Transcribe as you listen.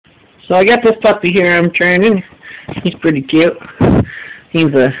So I got this puppy here I'm training. He's pretty cute.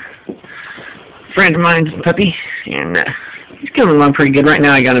 He's a friend of mine's puppy, and he's coming along pretty good. Right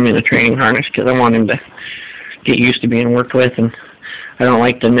now I got him in a training harness because I want him to get used to being worked with, and I don't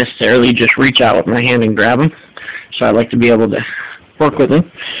like to necessarily just reach out with my hand and grab him. So I like to be able to work with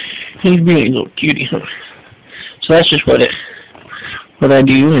him. He's being a little cutie, huh? So that's just what I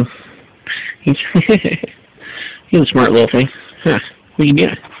do, and he's a smart little thing. Huh, what are you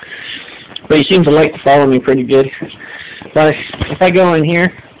doing? But he seems to like to follow me pretty good. But if I go in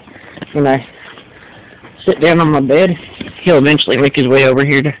here and I sit down on my bed, he'll eventually make his way over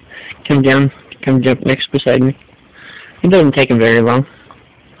here to come jump next beside me. It doesn't take him very long.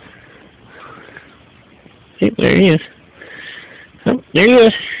 See, there he is. Oh, there he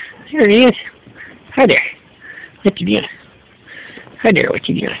is. There he is. Hi there. What you doing? Hi there, what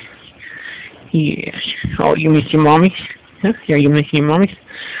you doing? Yes. Oh, you miss your mommies? Huh? Yeah, you miss your mommies?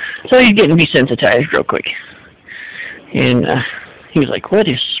 So he's getting desensitized real quick. And he was like, what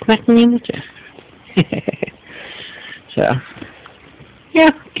is smacking me in the chest? So,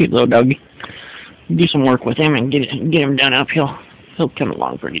 yeah, cute little doggy. Do some work with him and get him done up. He'll come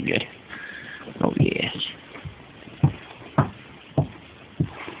along pretty good. Oh, yes.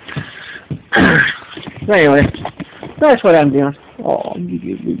 So anyway, that's what I'm doing. Oh,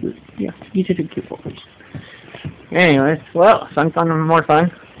 yeah, you did a cute boy. Anyways, well, sun's on more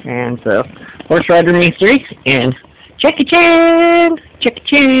fun, and so Horse Rider Me 3 and Jackie Chan, Jackie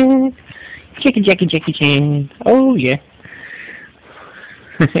Chan. Oh yeah.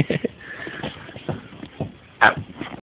 Out.